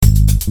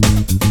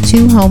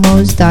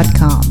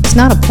twohomos.com. It's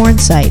not a porn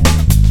site.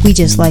 We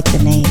just like the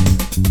name.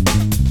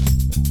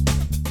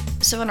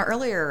 So in our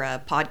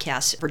earlier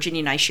podcast, Virginia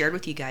and I shared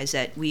with you guys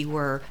that we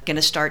were going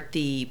to start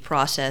the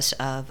process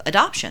of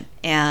adoption.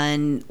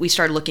 And we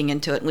started looking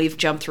into it, and we've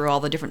jumped through all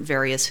the different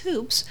various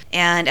hoops.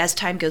 And as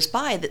time goes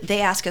by,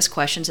 they ask us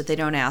questions that they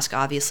don't ask,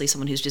 obviously,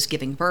 someone who's just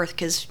giving birth,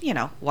 because,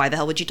 why the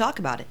hell would you talk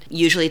about it?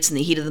 Usually it's in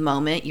the heat of the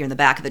moment, you're in the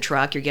back of the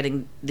truck, you're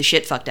getting the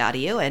shit fucked out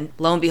of you, and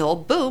lo and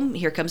behold, boom,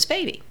 here comes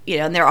baby.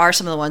 And there are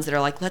some of the ones that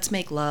are like, let's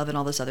make love and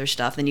all this other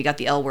stuff. Then you got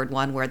the L word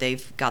one where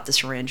they've got the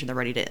syringe and they're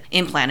ready to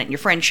implant it, and your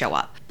friends show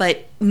up. But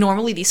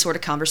normally these sort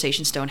of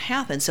conversations don't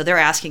happen, so they're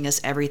asking us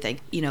everything.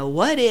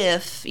 What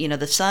if,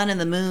 the sun and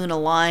the moon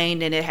aligned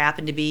and it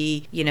happened to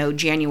be,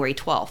 January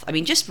 12th? I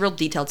mean, just real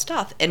detailed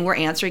stuff, and we're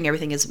answering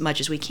everything as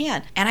much as we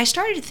can. And I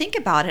started to think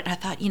about it, and I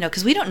thought,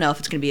 because we don't know if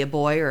it's going to be a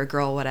boy or a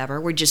girl or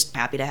whatever. We're just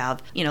happy to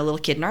have, a little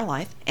kid in our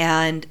life.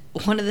 And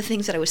one of the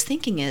things that I was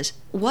thinking is,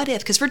 what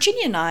if, because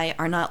Virginia and I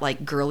are not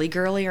like girly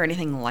or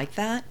anything like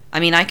that. I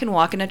mean, I can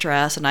walk in a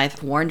dress, and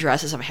I've worn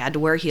dresses. I've had to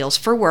wear heels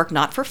for work,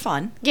 not for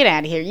fun. Get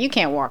out of here. You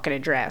can't walk in a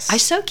dress. I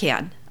so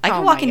can. I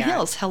can walk in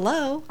heels.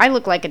 Hello. I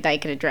look like a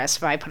dyke in a dress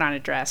if I put on a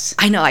dress.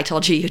 I know. I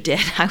told you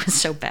did. I was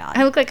so bad.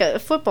 I look like a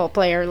football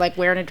player, like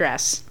wearing a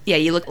dress. Yeah,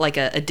 you look like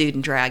a dude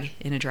in drag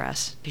in a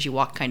dress because you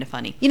walk kind of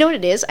funny. You know what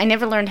it is? I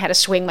never learned how to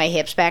swing my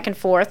hips back and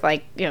forth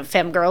like,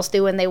 femme girls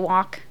do when they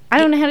walk. I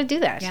don't know how to do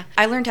that. Yeah,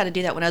 I learned how to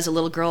do that when I was a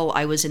little girl.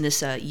 I was in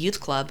this youth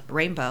club,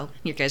 Rainbow.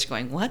 You guys are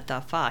going, what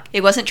the fuck?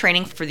 It wasn't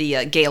training for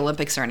the gay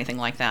Olympics or anything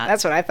like that.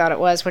 That's what I thought it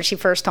was when she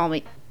first told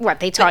me. What,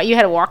 they taught you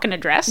how to walk in a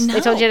dress? No. They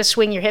told you how to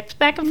swing your hips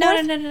back and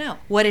forth? No.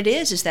 What it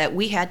is that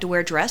we had to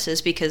wear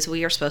dresses because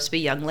we are supposed to be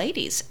young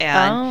ladies.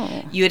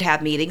 And you would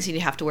have meetings and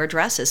you'd have to wear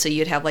dresses. So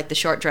you'd have like the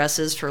short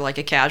dresses for like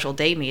a casual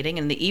day meeting,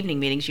 and the evening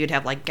meetings you'd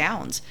have like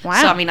gowns.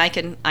 Wow. So I mean, I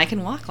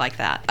can walk like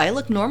that. I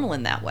look normal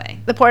in that way.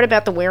 The part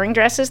about the wearing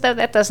dresses, though,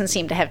 that doesn't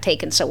seem to have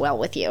taken so well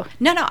with you.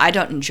 No, I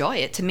don't enjoy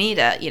it. To me,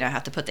 to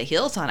have to put the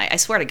heels on, I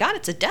swear to God,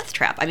 it's a death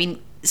trap. I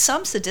mean,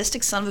 some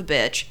sadistic son of a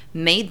bitch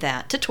made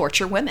that to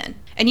torture women.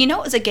 And it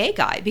was a gay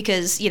guy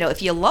because,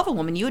 if you love a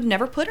woman, you would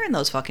never put her in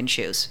those fucking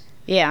shoes.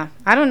 Yeah,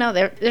 I don't know.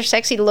 They're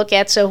sexy to look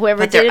at, so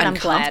whoever did it, I'm glad.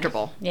 But they're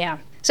uncomfortable. Yeah.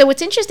 So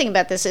what's interesting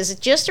about this is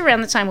just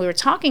around the time we were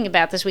talking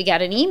about this, we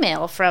got an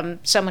email from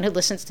someone who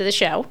listens to the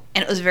show.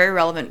 And it was very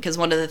relevant because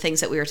one of the things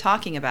that we were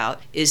talking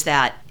about is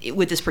that,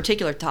 with this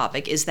particular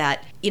topic, is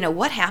that,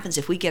 what happens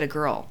if we get a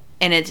girl?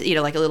 And it's,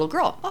 like a little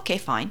girl. Okay,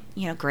 fine.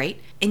 Great.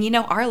 And,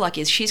 our luck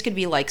is she's going to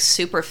be like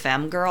super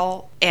femme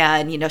girl.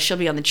 And, she'll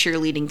be on the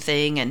cheerleading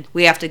thing. And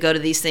we have to go to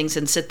these things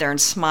and sit there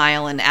and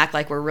smile and act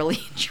like we're really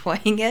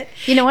enjoying it.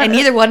 You know what? And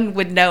neither one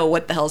would know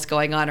what the hell's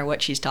going on or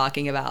what she's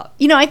talking about.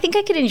 I think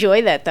I could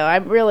enjoy that, though.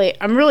 I'm really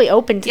open to that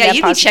possibility. Yeah,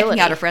 you'd be checking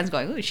out her friends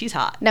going, ooh, she's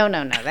hot. No.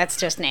 That's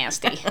just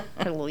nasty.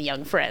 Her little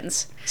young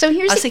friends. So I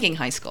was thinking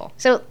high school.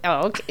 So,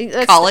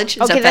 okay. College? Is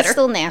that better? That's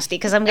still nasty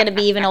because I'm going to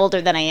be even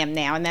older than I am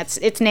now. And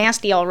it's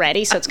nasty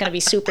already, so it's going to be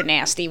super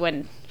nasty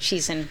when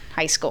she's in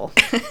high school.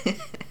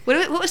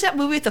 What was that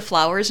movie with the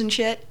flowers and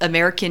shit?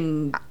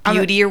 American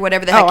Beauty or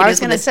whatever the heck it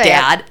is when the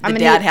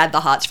dad had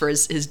the hots for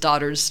his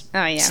daughter's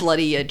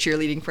slutty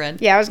cheerleading friend.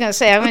 Yeah, I was going to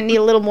say, I'm going to need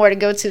a little more to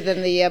go to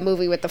than the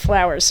movie with the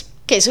flowers.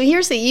 Okay, so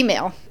here's the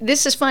email.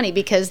 This is funny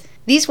because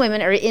these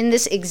women are in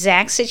this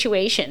exact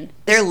situation.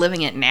 They're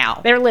living it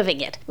now. They're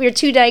living it. We are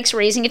two dykes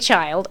raising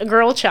a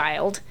girl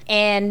child,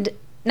 and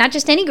not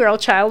just any girl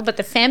child, but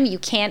the femme you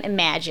can't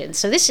imagine.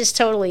 So this is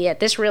totally it.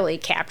 This really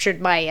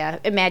captured my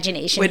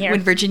imagination here.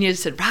 When Virginia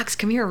said, Rox,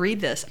 come here and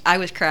read this, I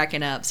was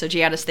cracking up. So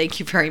Janice, thank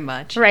you very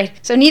much. Right.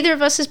 So neither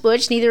of us is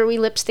butch, neither are we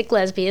lipstick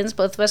lesbians.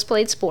 Both of us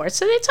played sports.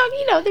 So they're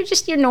talking, they're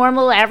just your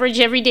normal,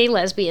 average, everyday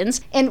lesbians.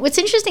 And what's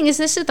interesting is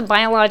this is the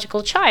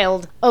biological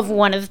child of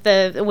one of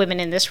the women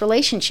in this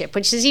relationship,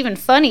 which is even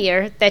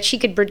funnier that she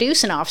could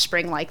produce an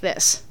offspring like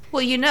this.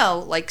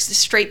 Well, like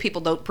straight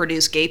people don't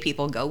produce gay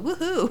people and go,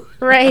 woohoo.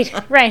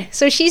 Right.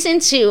 So she's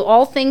into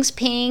all things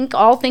pink,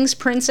 all things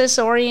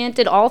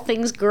princess-oriented, all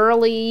things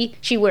girly.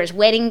 She wears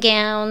wedding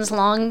gowns,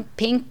 long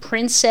pink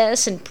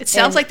princess. And it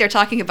sounds like they're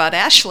talking about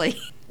Ashley.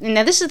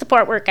 Now, this is the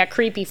part where it got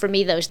creepy for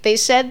me, though. They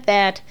said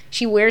that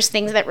she wears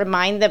things that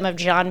remind them of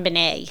John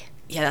Bonet.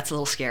 Yeah, that's a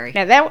little scary.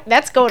 Now,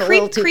 that's going a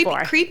little too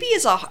far. Creepy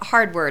is a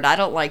hard word. I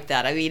don't like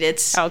that. I mean,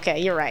 it's... Okay,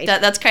 you're right.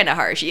 That's kind of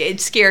harsh.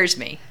 It scares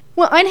me.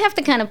 Well, I'd have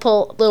to kind of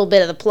pull a little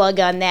bit of the plug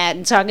on that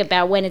and talk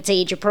about when it's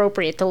age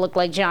appropriate to look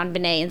like John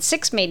Bonet, and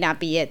 6 may not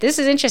be it. This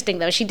is interesting,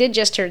 though. She did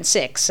just turn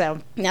 6,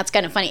 so that's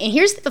kind of funny. And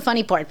here's the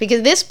funny part,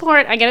 because this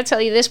part, I gotta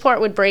tell you, this part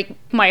would break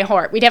my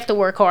heart. We'd have to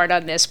work hard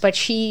on this, but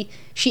she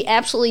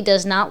absolutely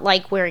does not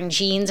like wearing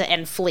jeans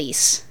and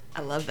fleece.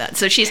 I love that.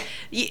 So she's,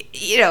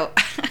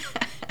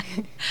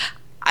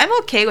 I'm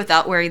okay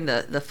without wearing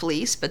the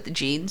fleece, but the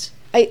jeans...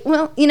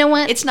 Well, you know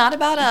what? It's not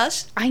about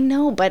us. I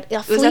know, but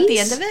Was that the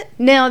end of it?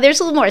 No, there's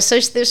a little more. So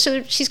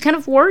she's kind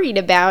of worried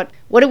about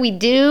what do we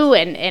do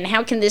and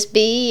how can this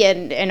be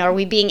and are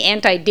we being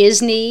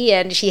anti-Disney,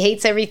 and she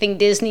hates everything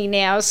Disney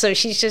now, so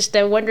she's just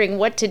wondering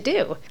what to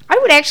do. I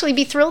would actually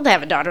be thrilled to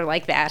have a daughter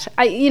like that.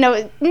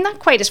 Not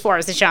quite as far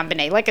as the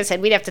JonBenét. Like I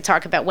said, we'd have to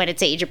talk about when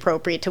it's age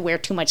appropriate to wear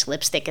too much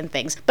lipstick and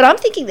things. But I'm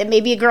thinking that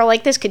maybe a girl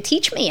like this could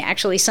teach me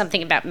actually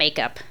something about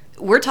makeup.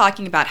 We're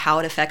talking about how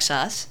it affects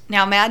us.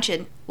 Now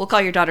imagine, we'll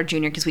call your daughter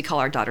Junior because we call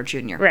our daughter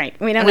Junior. Right.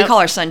 We call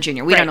our son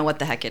Junior. We don't know what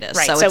the heck it is.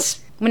 Right.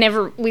 So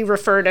whenever we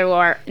refer to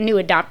our new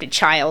adopted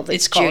child,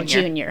 it's called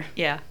Junior.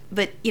 Yeah.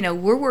 But,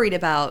 we're worried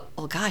about,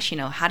 oh gosh,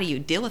 how do you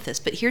deal with this?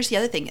 But here's the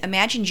other thing.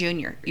 Imagine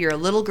Junior. You're a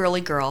little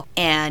girly girl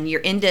and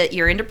you're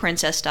into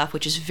princess stuff,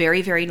 which is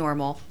very, very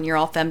normal. And you're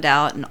all femmed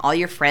out and all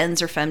your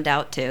friends are femmed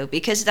out too,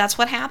 because that's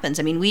what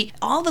happens. I mean,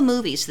 all the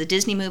movies, the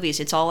Disney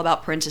movies, it's all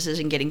about princesses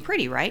and getting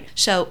pretty, right?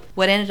 So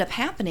what ended up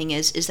happening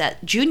is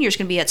that Junior's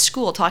going to be at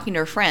school talking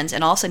to her friends,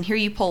 and all of a sudden here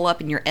you pull up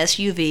in your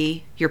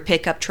SUV, your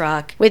pickup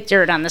truck. With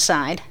dirt on the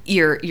side.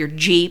 Your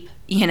Jeep.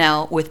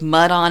 With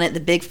mud on it, the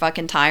big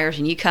fucking tires,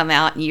 and you come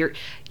out and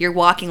you're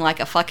walking like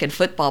a fucking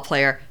football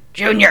player.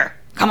 Junior,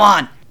 come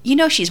on.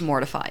 She's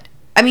mortified.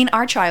 I mean,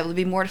 our child would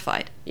be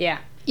mortified. Yeah.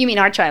 You mean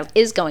our child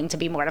is going to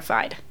be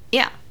mortified?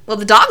 Yeah. Well,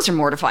 the dogs are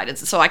mortified,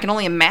 so I can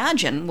only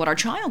imagine what our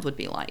child would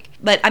be like.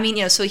 But, I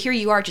mean, so here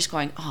you are just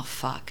going, oh,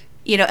 fuck.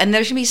 And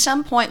there's going to be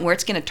some point where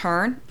it's going to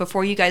turn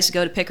before you guys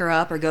go to pick her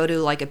up or go to,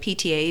 like, a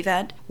PTA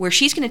event, where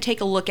she's going to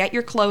take a look at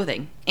your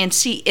clothing and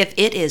see if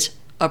it is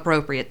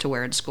appropriate to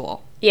wear in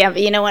school. Yeah,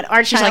 but you know what?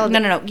 Our She's child...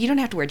 like, no, you don't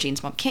have to wear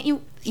jeans, Mom. Can't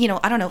you,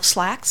 I don't know,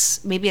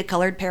 slacks? Maybe a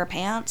colored pair of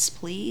pants,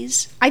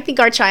 please? I think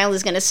our child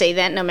is going to say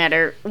that no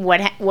matter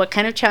what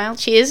kind of child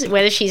she is,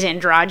 whether she's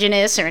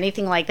androgynous or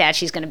anything like that,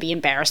 she's going to be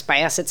embarrassed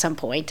by us at some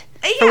point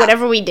for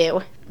whatever we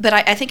do. But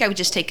I think I would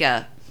just take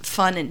a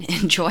fun and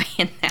enjoy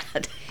in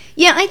that.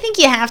 Yeah, I think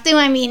you have to.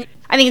 I mean,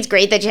 I think it's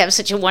great that you have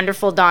such a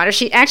wonderful daughter.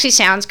 She actually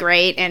sounds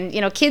great, and,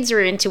 kids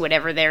are into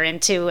whatever they're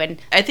into.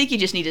 And I think you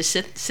just need to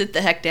sit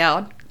the heck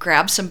down,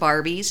 grab some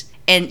Barbies,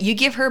 and you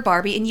give her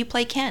Barbie and you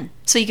play Ken.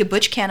 So you could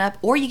butch Ken up,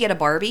 or you get a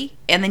Barbie,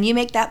 and then you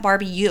make that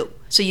Barbie you.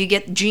 So you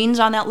get jeans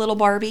on that little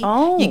Barbie.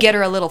 Oh. You get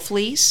her a little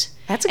fleece.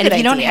 That's a good idea. And if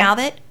you don't have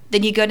it,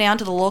 then you go down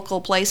to the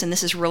local place, and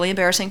this is really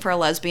embarrassing for a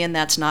lesbian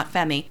that's not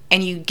femmy,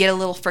 and you get a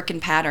little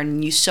frickin' pattern,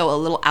 and you sew a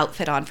little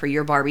outfit on for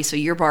your Barbie, so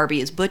your Barbie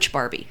is Butch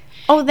Barbie.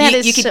 Oh, that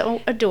is so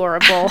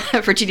adorable.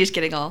 Virginia's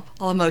getting all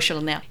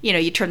emotional now.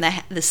 You turn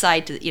the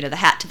side to the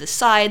hat to the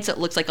side so it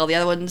looks like all the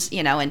other ones,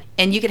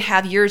 and you could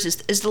have yours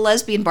as the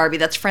lesbian Barbie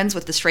that's friends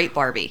with the straight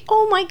Barbie.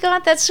 Oh my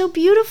God, that's so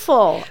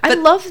beautiful. I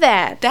love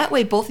that. That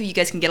way both of you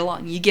guys can get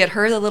along. You get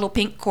her the little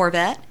pink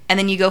Corvette, and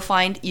then you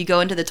go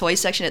into the toy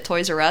section at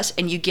Toys R Us,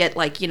 and you get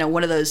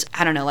one of those,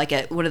 I don't know,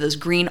 one of those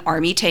green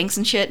army tanks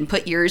and shit, and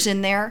put yours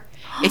in there.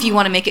 If you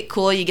want to make it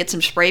cool, you get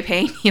some spray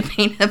paint, you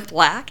paint it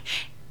black.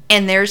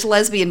 And there's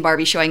lesbian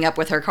Barbie showing up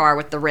with her car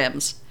with the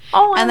rims.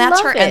 Oh, I and that's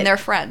love her, it. and they're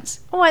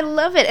friends. Oh, I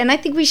love it. And I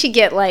think we should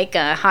get like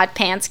a hot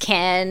pants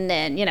Ken,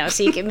 and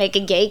so you can make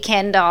a gay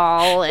Ken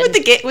doll. And...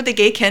 With the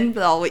gay Ken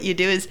doll, what you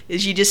do is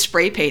you just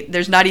spray paint.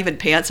 There's not even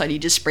pants on. You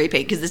just spray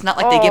paint because it's not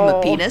like they give him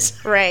a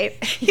penis.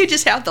 Right. You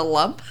just have the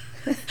lump,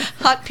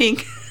 hot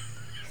pink.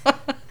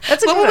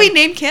 That's what would we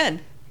name Ken?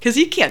 Because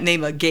you can't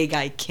name a gay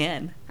guy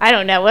Ken. I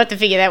don't know. We'll have to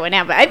figure that one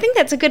out. But I think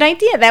that's a good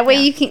idea. That way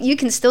you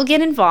can still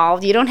get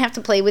involved. You don't have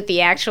to play with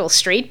the actual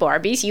straight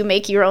Barbies. You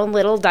make your own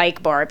little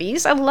dyke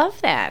Barbies. I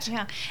love that.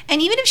 Yeah.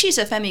 And even if she's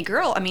a femme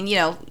girl, I mean,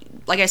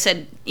 like I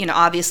said,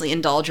 obviously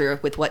indulge her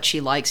with what she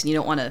likes, and you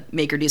don't want to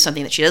make her do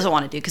something that she doesn't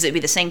want to do, because it'd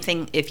be the same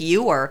thing if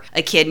you were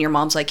a kid and your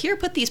mom's like, here,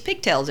 put these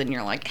pigtails in, and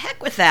you're like,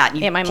 heck with that,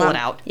 and you pull it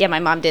out. Yeah, my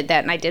mom did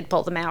that, and I did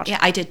pull them out. Yeah,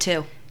 I did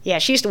too. Yeah,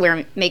 she used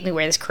to make me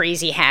wear this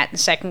crazy hat in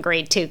second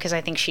grade, too, because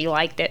I think she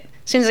liked it.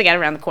 As soon as I got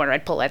around the corner,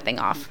 I'd pull that thing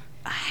off.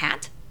 A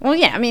hat? Well,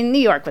 yeah, I mean, New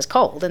York was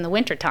cold in the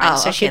wintertime,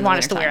 so she'd want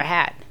us to wear a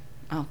hat.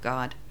 Oh,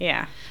 God.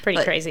 Yeah,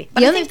 pretty crazy.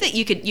 But I think that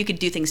you could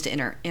do things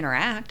to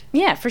interact.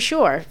 Yeah, for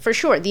sure.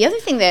 The other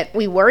thing that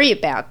we worry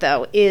about,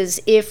 though,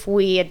 is if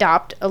we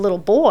adopt a little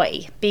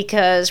boy,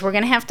 because we're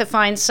going to have to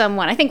find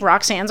someone. I think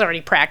Roxanne's already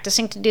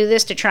practicing to do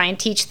this, to try and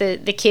teach the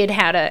kid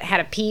how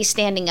to pee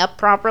standing up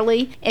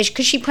properly,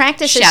 because she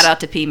practices. Shout out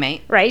to Pee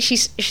Mate. Right, she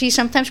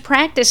sometimes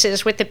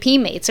practices with the Pee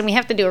Mates, and we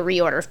have to do a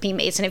reorder of Pee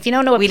Mates. And if you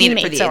don't know what Pee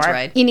Mates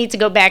are, you need to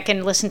go back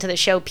and listen to the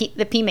show.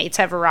 The Pee Mates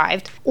have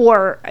arrived,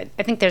 or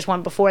I think there's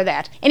one before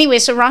that. Anyway,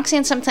 so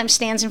Roxanne sometimes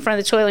stands in front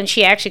of the toilet, and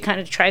she actually kind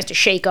of tries to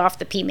shake off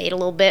the Pee Mate a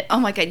little bit. Oh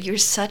my God, you're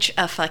such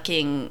a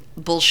fucking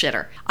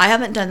bullshitter. I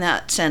haven't done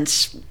that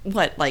since,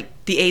 the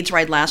AIDS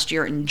ride last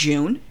year in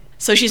June.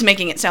 So she's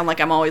making it sound like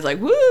I'm always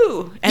like,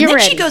 woo. And You're then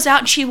ready. she goes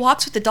out and she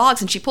walks with the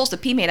dogs and she pulls the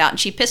PMate out and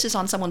she pisses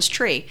on someone's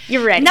tree.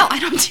 You're ready. No, I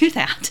don't do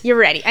that. You're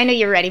ready. I know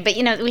you're ready. But,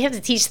 we have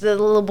to teach the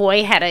little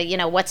boy how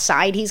to, what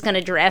side he's going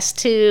to dress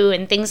to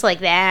and things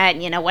like that.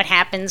 And, what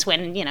happens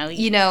when,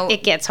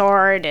 it gets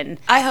hard. And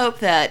I hope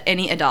that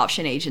any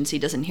adoption agency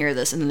doesn't hear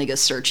this and then they go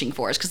searching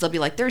for us because they'll be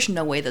like, there's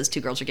no way those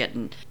two girls are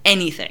getting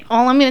anything.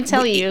 All I'm going to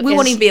tell you We is,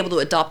 won't even be able to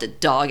adopt a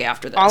dog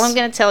after this. all I'm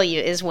going to tell you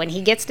is when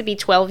he gets to be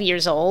 12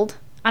 years old,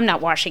 I'm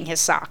not washing his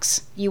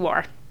socks. You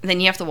are. Then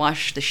you have to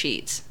wash the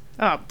sheets.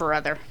 Oh,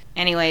 brother.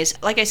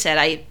 Anyways, like I said,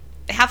 I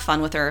have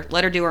fun with her,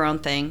 let her do her own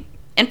thing,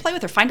 and play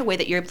with her. Find a way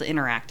that you're able to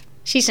interact.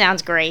 She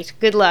sounds great.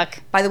 Good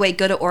luck. By the way,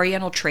 go to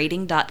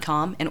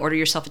orientaltrading.com and order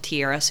yourself a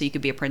tiara so you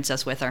could be a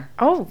princess with her.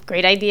 Oh,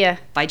 great idea.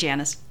 Bye,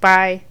 Janice.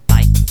 Bye.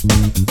 Bye.